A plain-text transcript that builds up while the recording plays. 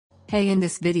Hey, in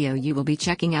this video you will be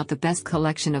checking out the best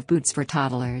collection of boots for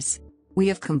toddlers. We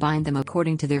have combined them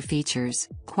according to their features,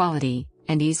 quality,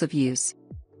 and ease of use.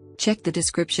 Check the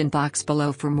description box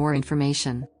below for more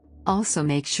information. Also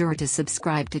make sure to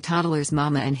subscribe to Toddler's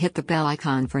Mama and hit the bell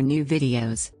icon for new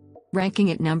videos. Ranking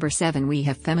at number 7 we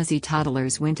have Femizzy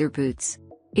Toddler's Winter Boots.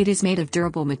 It is made of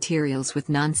durable materials with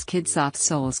non-skid soft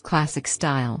soles, classic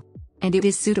style. And it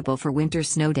is suitable for winter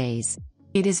snow days.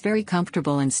 It is very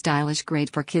comfortable and stylish, great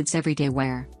for kids' everyday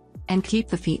wear. And keep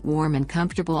the feet warm and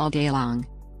comfortable all day long.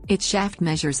 Its shaft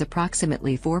measures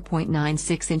approximately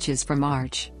 4.96 inches from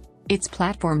arch. Its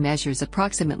platform measures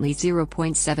approximately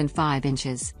 0.75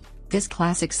 inches. This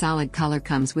classic solid color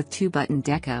comes with 2-button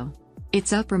deco.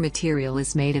 Its upper material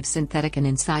is made of synthetic and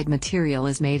inside material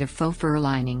is made of faux fur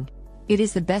lining. It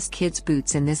is the best kids'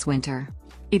 boots in this winter.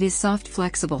 It is soft,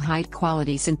 flexible,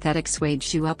 high-quality synthetic suede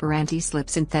shoe upper, anti-slip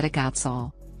synthetic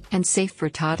outsole. And safe for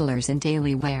toddlers in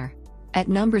daily wear. At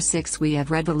number 6 we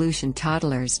have Revolution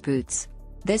Toddler's Boots.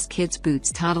 This kids'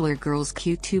 boots toddler girls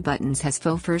cute 2 buttons has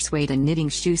faux fur suede and knitting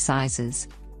shoe sizes.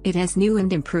 It has new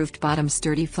and improved bottom,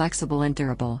 sturdy, flexible and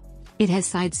durable. It has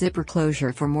side zipper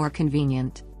closure for more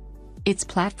convenient. Its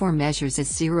platform measures is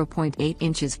 0.8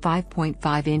 inches,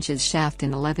 5.5 inches shaft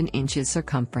and 11 inches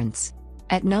circumference.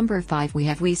 At number 5 we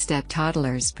have We-Step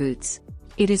Toddler's Boots.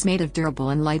 It is made of durable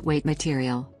and lightweight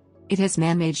material. It has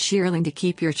man-made shearling to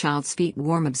keep your child's feet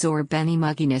warm, absorb any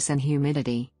mugginess and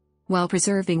humidity, while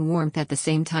preserving warmth at the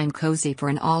same time, cozy for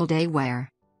an all-day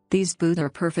wear. These boots are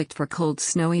perfect for cold,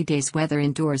 snowy days, whether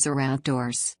indoors or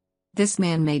outdoors. This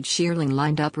man-made shearling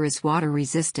lined upper is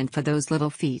water-resistant for those little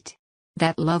feet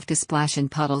that love to splash in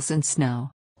puddles and snow.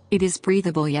 It is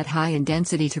breathable yet high in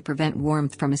density to prevent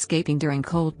warmth from escaping during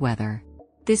cold weather.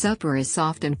 This upper is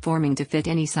soft and forming to fit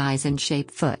any size and shape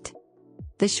foot.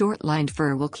 The short lined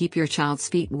fur will keep your child's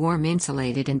feet warm,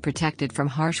 insulated and protected from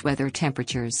harsh weather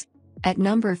temperatures. At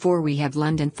number 4 we have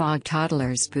London Fog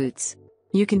Toddler's Boots.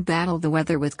 You can battle the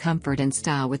weather with comfort and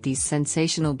style with these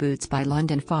sensational boots by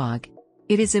London Fog.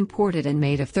 It is imported and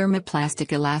made of thermoplastic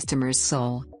elastomers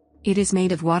sole. It is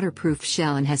made of waterproof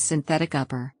shell and has synthetic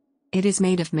upper. It is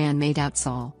made of man-made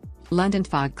outsole. London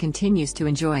Fog continues to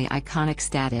enjoy iconic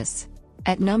status.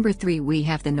 At number 3 we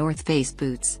have the North Face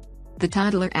Boots. The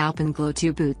Toddler Alpenglow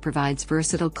 2 boot provides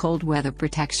versatile cold weather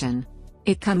protection.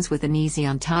 It comes with an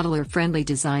easy-on, toddler-friendly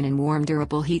design and warm,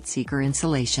 durable heat-seeker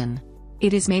insulation.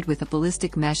 It is made with a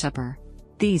ballistic mesh upper.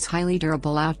 These highly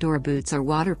durable outdoor boots are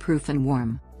waterproof and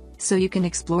warm, so you can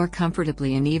explore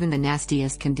comfortably in even the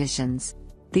nastiest conditions.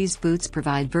 These boots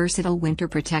provide versatile winter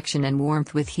protection and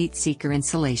warmth with heat-seeker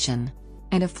insulation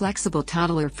and a flexible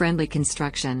toddler-friendly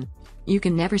construction. You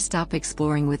can never stop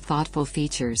exploring with thoughtful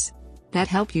features that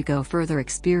help you go further.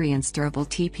 Experience durable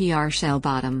TPR shell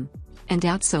bottom and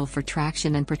outsole for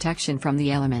traction and protection from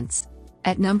the elements.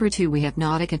 At number 2 we have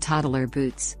Nautica Toddler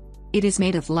Boots. It is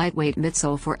made of lightweight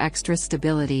midsole for extra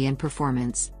stability and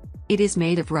performance. It is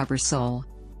made of rubber sole.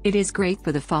 It is great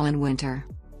for the fall and winter.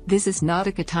 This is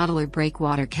Nautica Toddler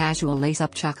Breakwater Casual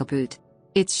Lace-Up Chukka Boot.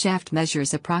 Its shaft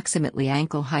measures approximately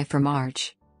ankle high from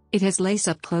arch. It has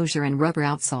lace-up closure and rubber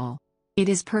outsole. It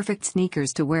is perfect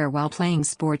sneakers to wear while playing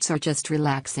sports or just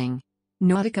relaxing.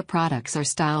 Nautica products are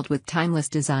styled with timeless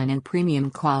design and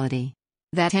premium quality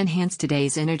that enhance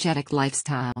today's energetic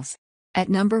lifestyles. At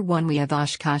number 1 we have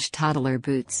Oshkosh Toddler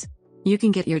Boots. You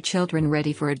can get your children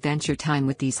ready for adventure time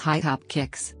with these high-top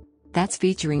kicks that's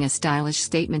featuring a stylish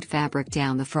statement fabric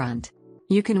down the front.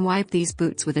 You can wipe these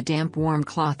boots with a damp warm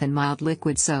cloth and mild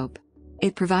liquid soap.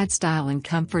 It provides style and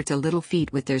comfort to little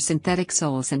feet with their synthetic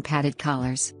soles and padded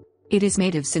collars. It is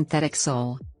made of synthetic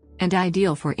sole and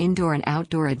ideal for indoor and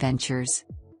outdoor adventures.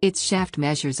 Its shaft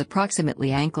measures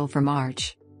approximately ankle from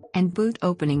arch, and boot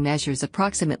opening measures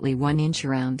approximately 1 inch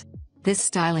around. This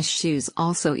stylish shoes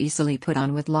also easily put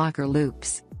on with locker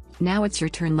loops. Now it's your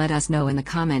turn. Let us know in the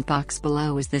comment box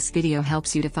below as this video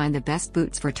helps you to find the best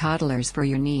boots for toddlers for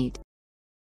your need.